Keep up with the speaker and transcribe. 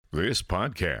This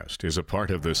podcast is a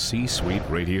part of the C-Suite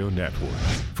Radio Network.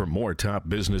 For more top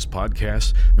business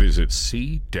podcasts, visit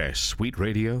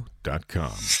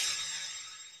c-suiteradio.com.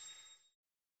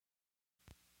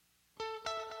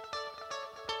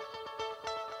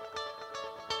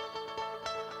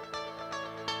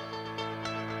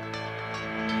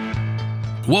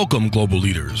 Welcome, global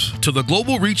leaders, to the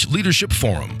Global Reach Leadership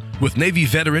Forum with Navy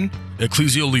veteran,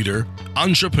 ecclesial leader,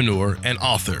 entrepreneur, and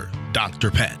author,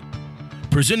 Dr. Pat.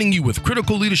 Presenting you with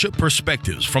critical leadership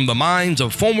perspectives from the minds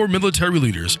of former military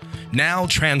leaders, now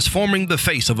transforming the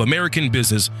face of American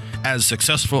business as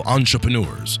successful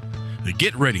entrepreneurs.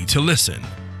 Get ready to listen,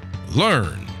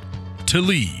 learn, to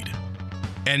lead.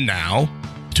 And now,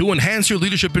 to enhance your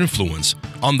leadership influence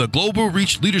on the Global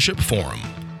Reach Leadership Forum,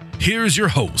 here's your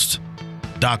host,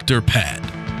 Dr. Pat.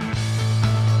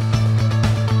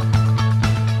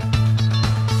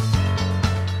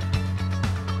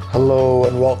 Hello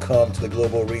and welcome to the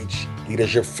Global Reach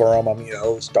Leadership Forum. I'm your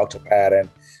host, Dr. Pat, and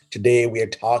today we are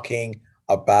talking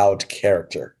about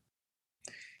character.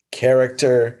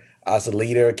 Character as a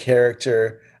leader,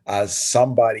 character as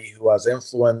somebody who has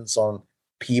influence on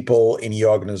people in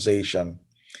your organization.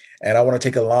 And I want to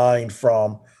take a line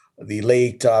from the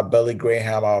late Billy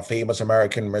Graham, our famous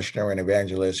American missionary and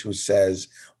evangelist, who says,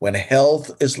 when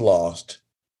health is lost,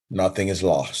 nothing is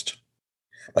lost.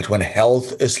 But when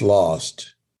health is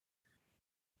lost,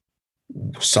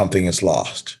 something is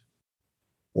lost.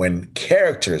 When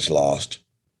character is lost,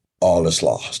 all is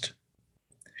lost.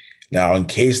 Now, in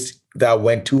case that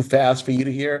went too fast for you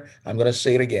to hear, I'm going to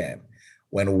say it again.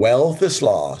 When wealth is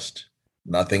lost,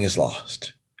 nothing is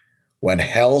lost. When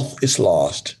health is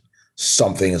lost,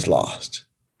 something is lost.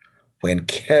 When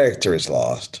character is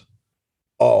lost,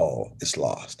 all is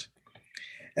lost.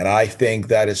 And I think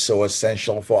that is so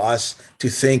essential for us to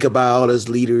think about as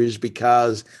leaders,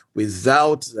 because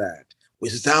without that,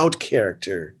 without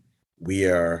character, we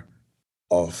are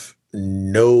of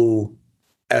no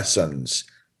essence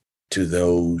to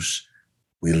those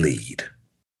we lead.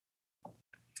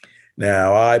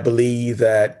 Now, I believe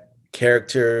that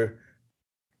character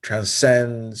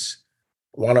transcends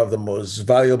one of the most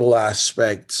valuable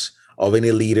aspects of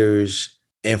any leader's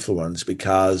influence,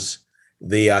 because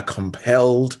they are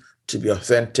compelled to be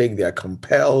authentic. They are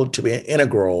compelled to be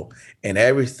integral in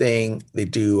everything they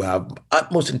do, have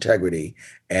utmost integrity.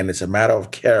 And it's a matter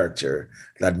of character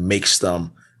that makes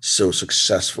them so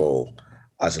successful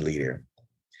as a leader.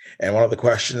 And one of the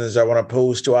questions I want to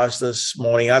pose to us this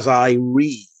morning, as I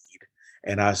read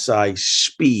and as I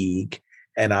speak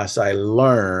and as I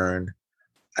learn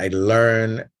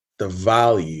the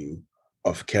value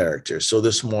of character. So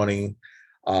this morning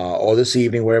or this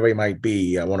evening, wherever it might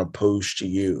be, I want to pose to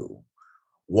you,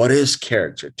 what is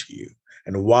character to you?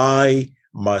 And why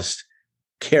must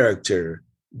character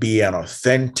be an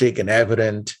authentic and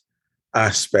evident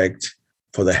aspect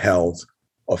for the health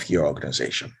of your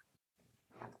organization?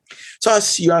 So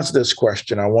as you answer this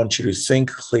question, I want you to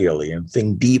think clearly and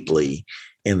think deeply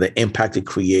in the impact it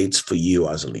creates for you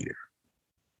as a leader.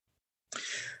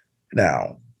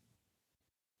 Now,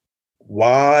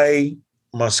 why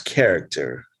must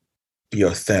character be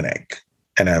authentic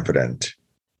and evident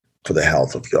for the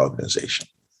health of your organization?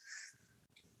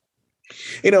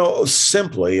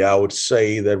 Simply, I would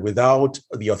say that without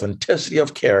the authenticity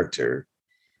of character,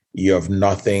 you have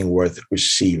nothing worth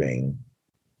receiving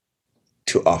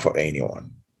to offer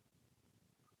anyone.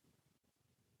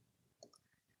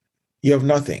 You have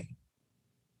nothing.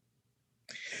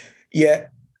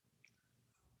 Yet,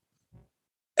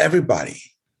 everyone,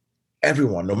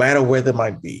 no matter where they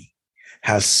might be,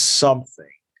 has something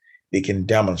they can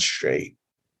demonstrate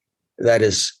that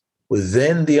is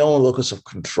within their own locus of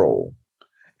control,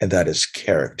 and that is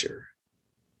character.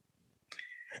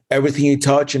 Everything you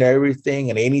touch and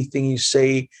everything and anything you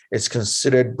say is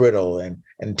considered brittle and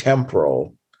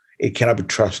temporal. It cannot be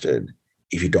trusted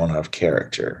if you don't have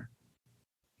character.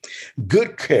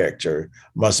 Good character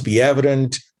must be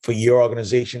evident for your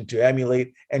organization to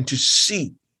emulate and to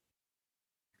see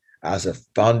as a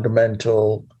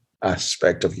fundamental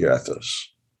aspect of your ethos.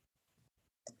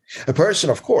 A person,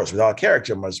 of course, without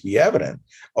character must be evident.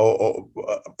 Or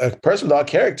a person without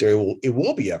character, it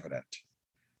will be evident.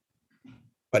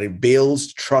 But it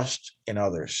builds trust in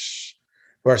others.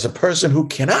 Whereas a person who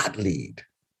cannot lead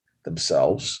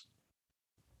themselves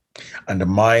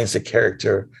undermines the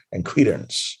character and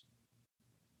credence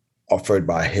offered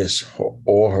by his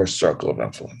or her circle of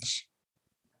influence.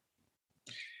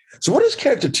 So what is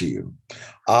character to you?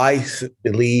 I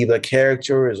believe that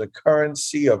character is a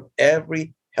currency of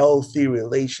every healthy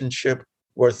relationship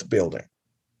worth building.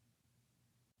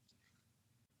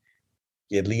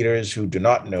 Yet leaders who do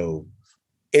not know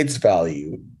its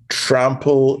value,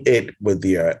 trample it with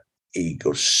their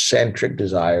egocentric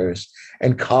desires,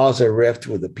 and cause a rift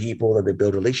with the people that they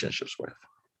build relationships with.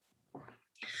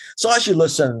 So as you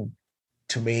listen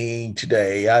to me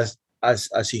today, as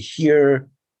you hear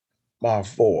my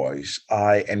voice,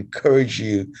 I encourage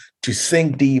you to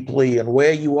think deeply on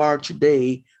where you are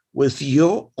today with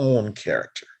your own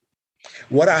character.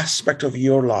 What aspect of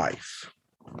your life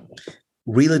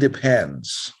really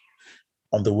depends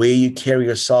on the way you carry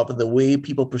yourself and the way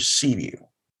people perceive you.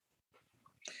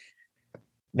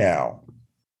 Now,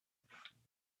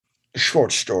 a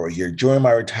short story here. During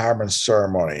my retirement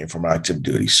ceremony from active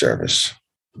duty service,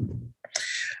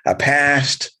 I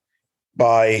passed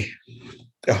by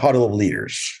a huddle of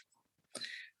leaders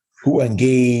who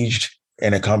engaged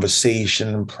in a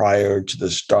conversation prior to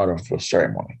the start of the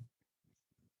ceremony.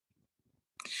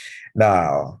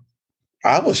 Now,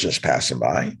 I was just passing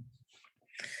by,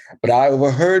 but I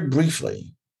overheard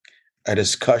briefly a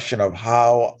discussion of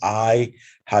how I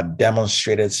had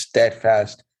demonstrated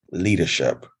steadfast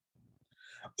leadership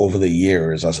over the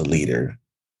years as a leader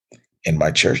in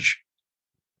my church.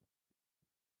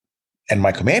 And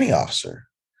my commanding officer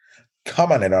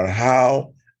commented on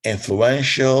how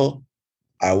influential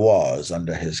I was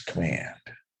under his command.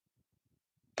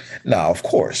 Now, of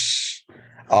course,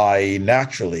 I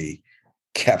naturally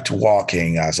kept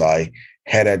walking as I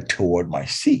headed toward my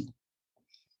seat.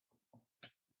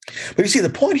 But you see, the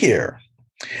point here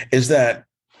is that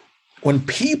when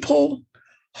people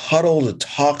huddle to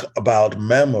talk about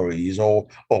memories or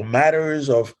matters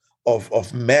of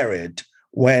merit,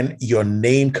 when your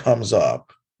name comes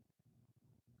up,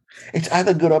 it's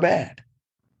either good or bad.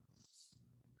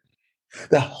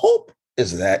 The hope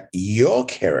is that your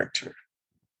character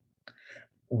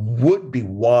would be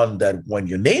one that when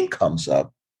your name comes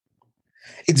up,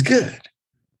 it's good.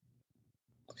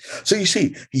 So you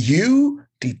see, you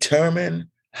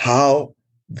determine how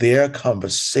their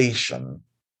conversation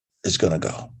is going to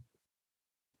go.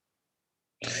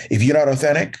 If you're not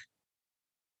authentic,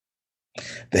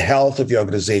 the health of your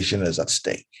organization is at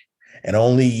stake, and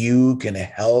only you can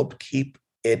help keep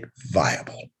it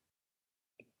viable.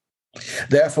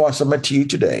 Therefore, I submit to you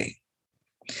today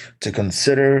to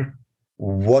consider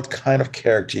what kind of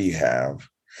character you have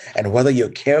and whether your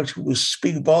character will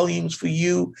speak volumes for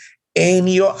you in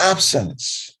your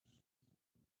absence.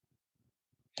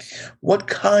 What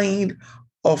kind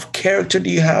of character do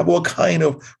you have? What kind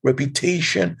of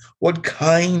reputation? What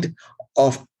kind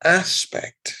of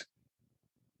aspect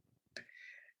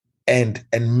and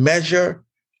measure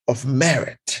of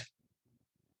merit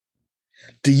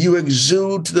do you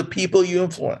exude to the people you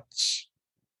influence?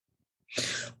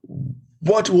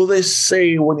 What will they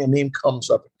say when your name comes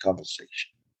up in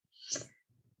conversation?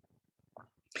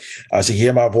 As you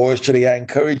hear my voice today, I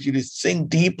encourage you to think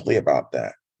deeply about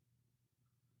that.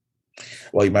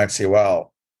 Well, you might say,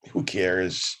 well, who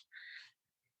cares?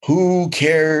 Who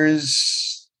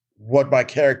cares what my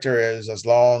character is as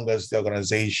long as the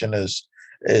organization is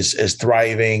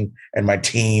thriving and my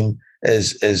team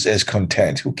is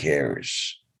content? Who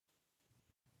cares?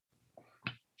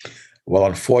 Well,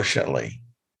 unfortunately,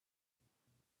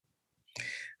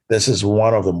 this is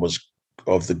one of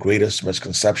the greatest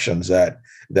misconceptions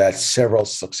that several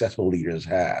successful leaders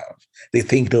have. They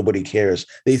think nobody cares.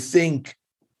 They think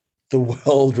the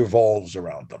world revolves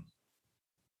around them.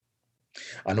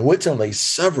 Unwittingly,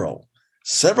 several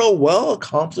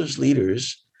well-accomplished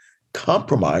leaders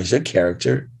compromise their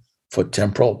character for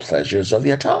temporal pleasures of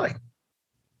their time.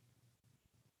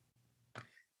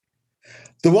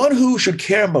 The one who should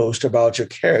care most about your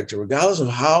character, regardless of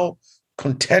how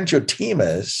content your team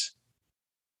is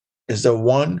the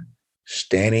one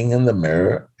standing in the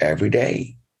mirror every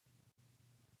day.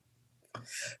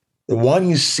 The one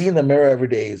you see in the mirror every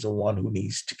day is the one who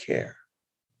needs to care.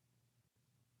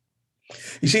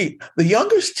 You see, the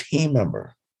youngest team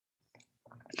member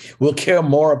will care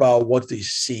more about what they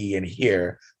see and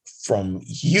hear from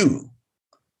you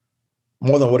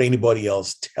more than what anybody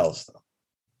else tells them.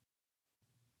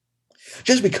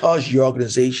 Just because your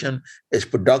organization is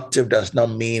productive does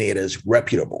not mean it is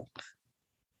reputable.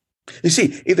 You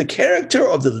see, if the character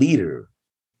of the leader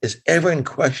is ever in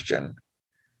question,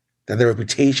 then the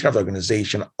reputation of the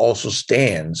organization also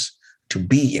stands to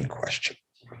be in question.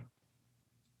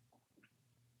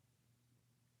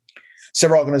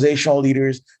 Several organizational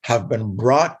leaders have been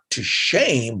brought to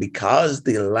shame because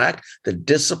they lack the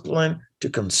discipline to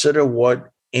consider what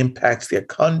impacts their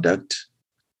conduct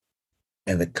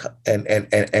and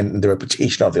the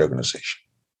reputation of the organization.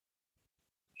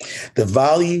 The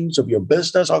values of your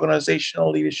business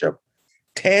organizational leadership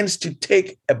tends to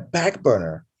take a back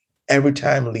burner every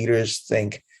time leaders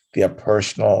think their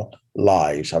personal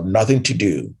lives, have nothing to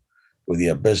do with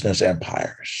their business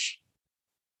empires.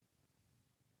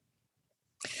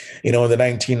 In the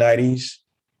 1990s,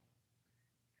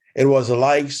 it was the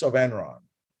likes of Enron.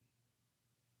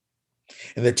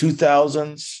 In the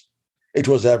 2000s, it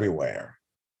was everywhere.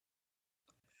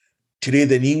 Today,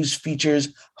 the news features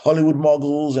Hollywood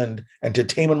moguls and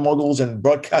entertainment moguls and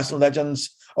broadcasting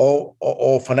legends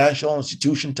or financial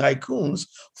institution tycoons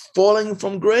falling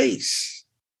from grace.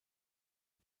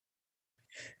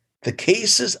 The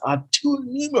cases are too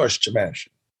numerous to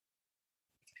mention.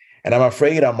 And I'm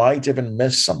afraid I might even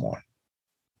miss someone.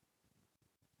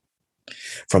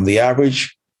 From the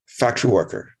average factory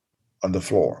worker on the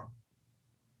floor,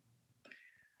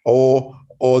 or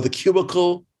the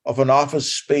cubicle of an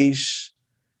office space,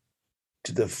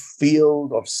 to the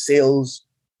field of sales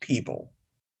people.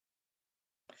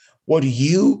 What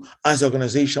you as an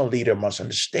organizational leader must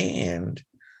understand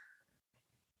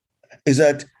is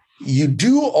that you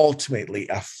do ultimately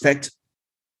affect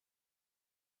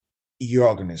your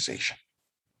organization.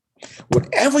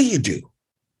 Whatever you do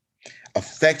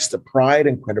affects the pride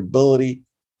and credibility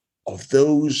of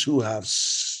those who have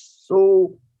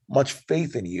so much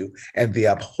faith in you, and they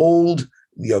uphold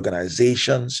the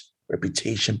organization's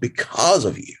reputation because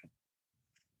of you.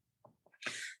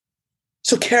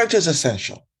 So character is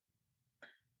essential.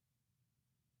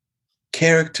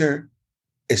 Character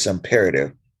is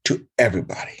imperative to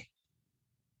everybody.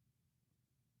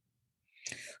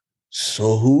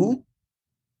 So who?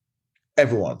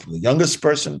 Everyone, from the youngest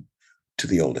person to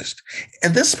the oldest.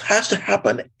 And this has to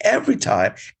happen every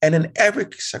time and in every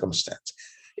circumstance.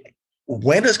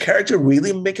 When does character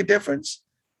really make a difference?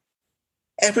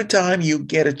 Every time you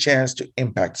get a chance to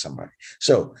impact somebody.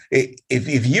 So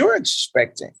if you're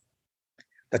expecting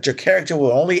that your character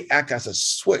will only act as a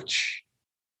switch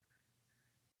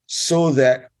so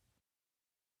that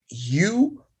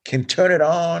you can turn it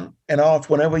on and off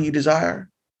whenever you desire,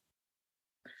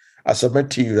 I submit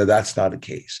to you that that's not the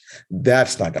case.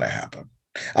 That's not going to happen.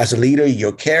 As a leader,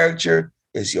 your character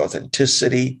is your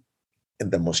authenticity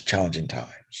in the most challenging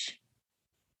times.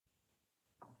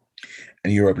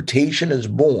 And your reputation is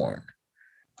born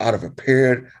out of a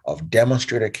period of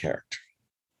demonstrated character.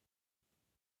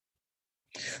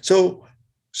 So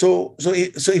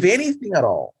if anything at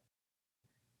all,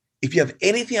 if you have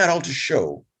anything at all to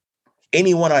show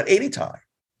anyone at any time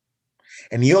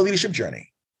in your leadership journey,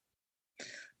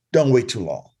 don't wait too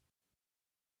long.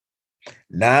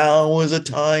 Now is the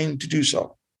time to do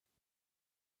so.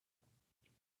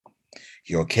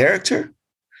 Your character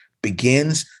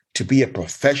begins to be a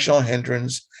professional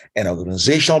hindrance and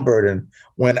organizational burden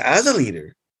when, as a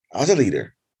leader,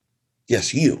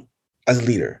 yes, you as a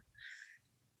leader,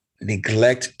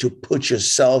 neglect to put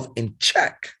yourself in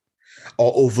check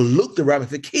or overlook the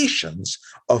ramifications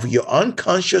of your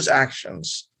unconscious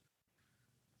actions,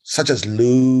 such as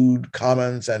lewd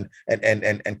comments and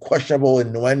questionable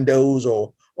innuendos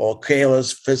or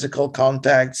careless physical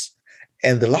contacts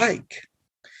and the like.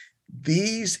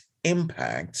 These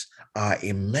impacts are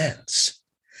immense,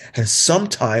 and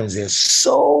sometimes they're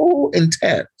so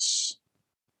intense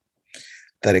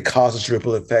that it causes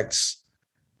ripple effects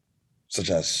such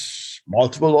as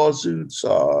multiple lawsuits,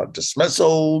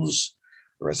 dismissals,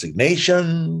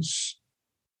 resignations,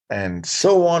 and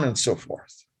so on and so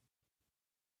forth.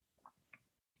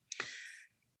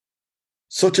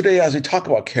 So today, as we talk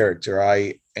about character,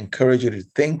 I encourage you to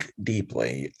think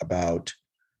deeply about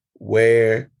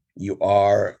where you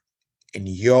are in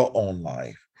your own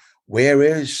life. Where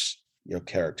is your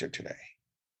character today?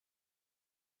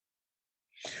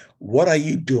 What are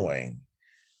you doing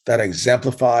that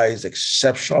exemplifies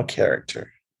exceptional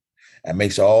character and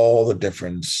makes all the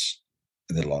difference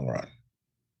in the long run?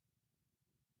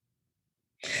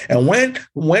 And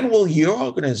when will your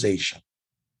organization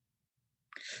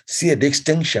see a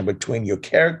distinction between your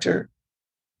character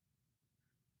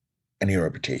and your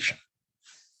reputation?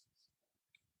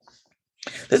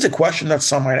 There's a question that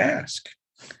some might ask.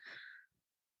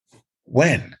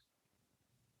 When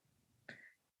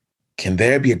can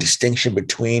there be a distinction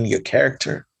between your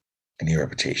character and your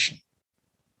reputation?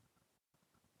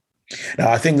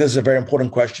 Now, I think this is a very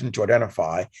important question to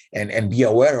identify and be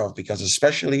aware of, because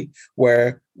especially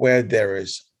where there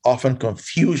is often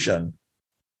confusion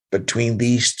between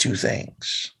these two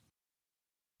things.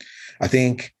 I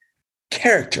think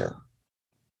character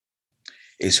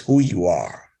is who you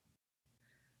are,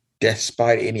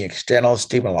 despite any external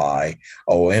stimuli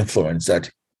or influence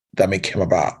that may come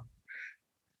about.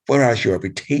 Whereas your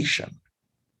reputation,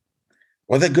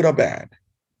 whether good or bad,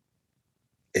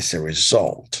 is a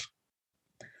result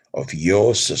of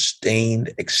your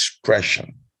sustained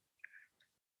expression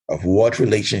of what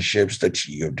relationships that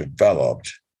you have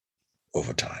developed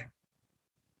over time.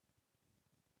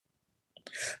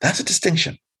 That's a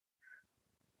distinction.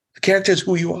 The character is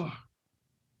who you are.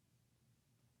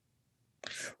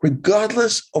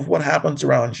 Regardless of what happens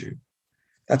around you,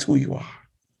 that's who you are.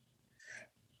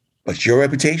 But your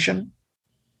reputation,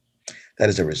 that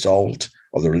is a result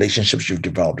of the relationships you've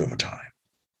developed over time.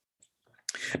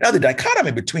 Now, the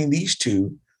dichotomy between these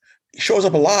two shows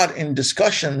up a lot in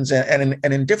discussions and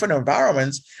in different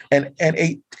environments, and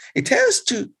it tends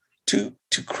to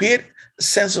create a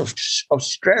sense of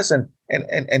stress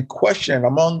and question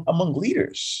among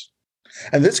leaders.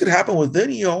 And this could happen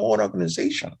within your own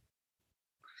organization.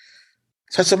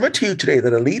 So I submit to you today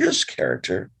that a leader's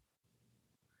character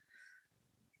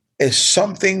is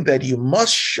something that you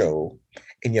must show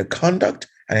in your conduct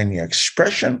and in your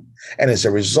expression, and as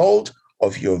a result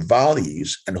of your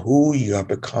values and who you have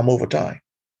become over time.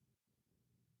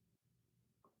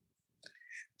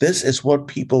 This is what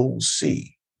people will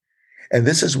see, and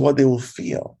this is what they will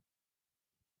feel.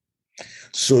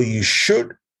 So you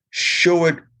should show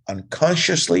it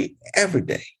unconsciously every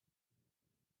day.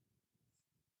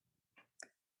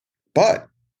 But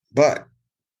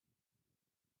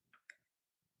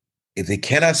if they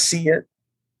cannot see it,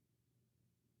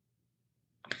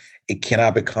 it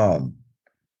cannot become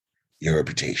your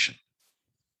reputation.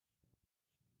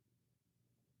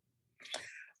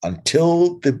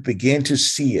 Until they begin to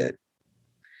see it,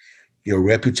 your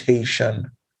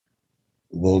reputation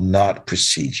will not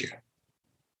precede you.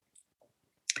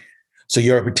 So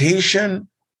your reputation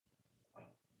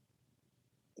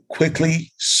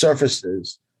quickly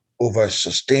surfaces over a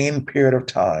sustained period of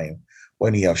time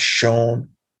when you have shown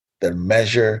the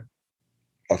measure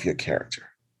of your character.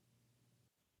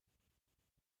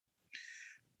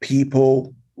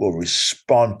 People will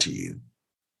respond to you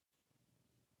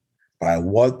by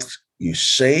what you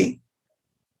say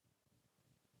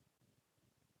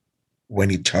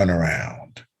when you turn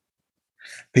around.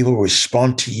 People will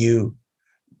respond to you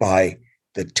by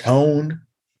the tone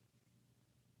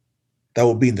that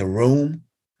will be in the room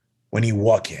when you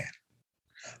walk in,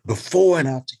 before and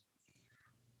after.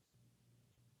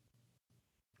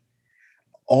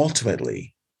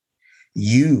 Ultimately,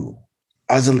 you,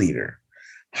 as a leader,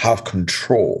 have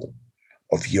control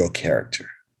of your character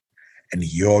and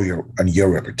your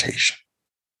reputation.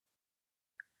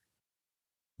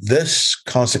 This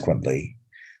consequently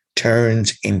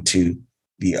turns into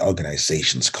the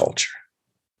organization's culture.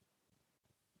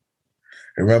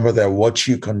 Remember that what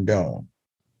you condone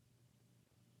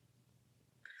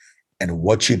and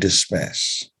what you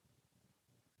dismiss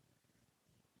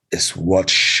is what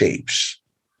shapes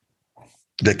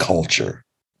the culture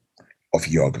of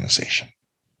your organization.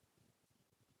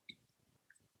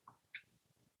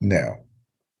 Now,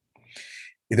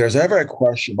 if there's ever a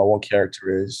question about what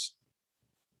character is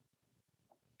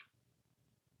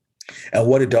and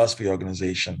what it does for your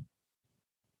organization,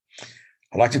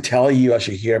 I'd like to tell you, as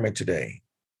you hear me today,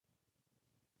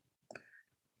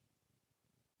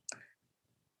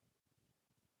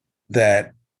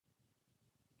 that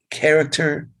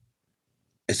character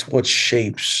is what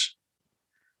shapes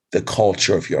the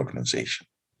culture of your organization.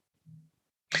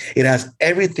 It has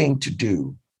everything to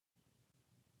do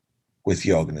with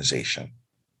your organization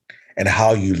and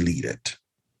how you lead it.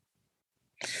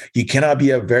 You cannot be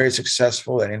a very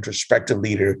successful and introspective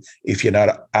leader if you're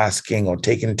not asking or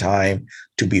taking time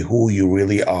to be who you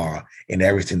really are in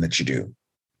everything that you do.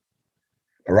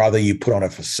 But rather, you put on a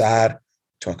facade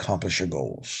to accomplish your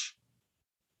goals.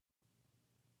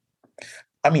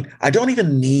 I mean, I don't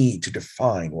even need to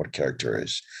define what character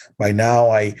is. By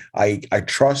now, I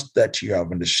trust that you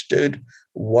have understood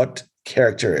what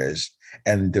character is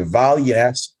and the value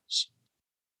essence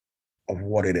of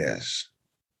what it is.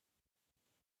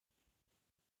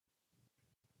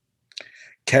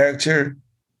 Character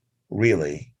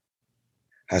really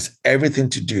has everything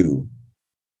to do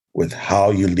with how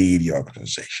you lead your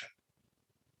organization.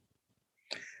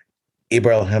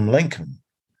 Abraham Lincoln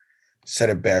said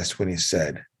it best when he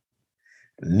said,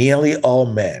 "Nearly all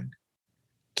men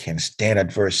can stand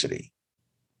adversity.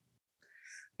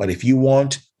 But if you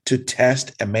want to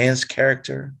test a man's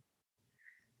character,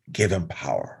 give him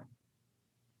power."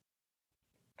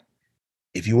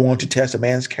 If you want to test a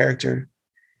man's character,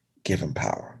 give him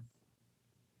power.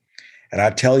 And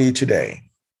I tell you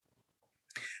today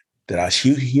that as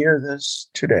you hear this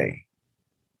today,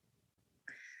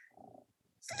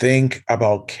 think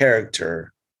about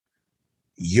character,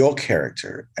 your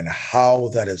character, and how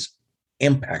that is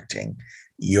impacting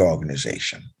your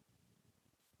organization.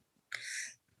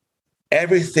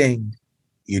 Everything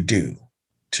you do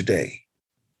today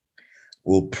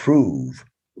will prove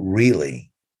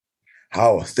really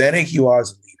how authentic you are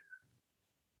as a leader.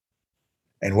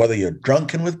 And whether you're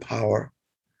drunken with power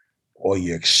or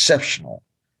you're exceptional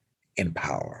in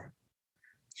power,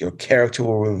 your character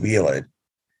will reveal it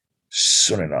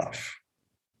soon enough.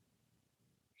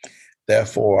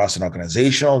 Therefore, as an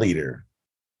organizational leader,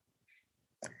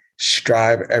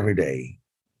 strive every day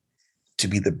to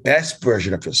be the best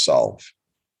version of yourself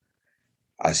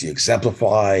as you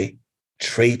exemplify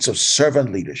traits of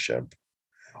servant leadership,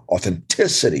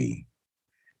 authenticity,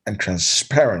 and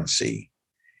transparency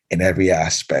in every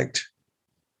aspect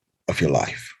of your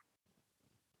life.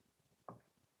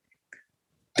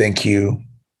 Thank you.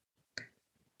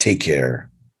 Take care.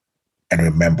 And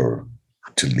remember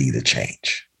to lead the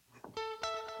change.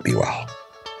 Be well.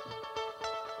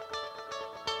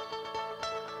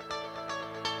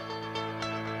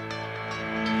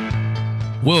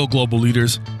 Well, global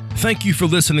leaders, thank you for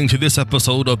listening to this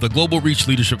episode of the Global Reach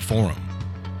Leadership Forum.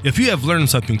 If you have learned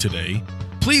something today,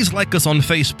 please like us on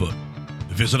Facebook.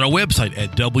 Visit our website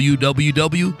at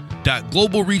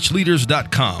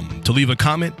www.globalreachleaders.com to leave a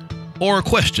comment or a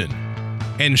question,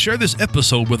 and share this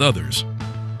episode with others.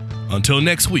 Until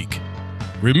next week,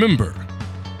 remember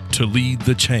to lead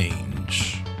the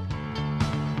change.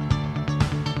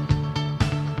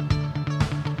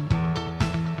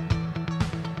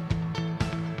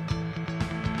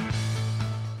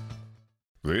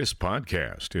 This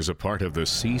podcast is a part of the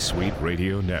C-Suite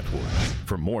Radio Network.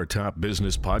 For more top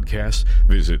business podcasts,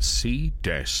 visit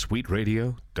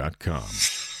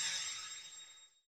c-suiteradio.com.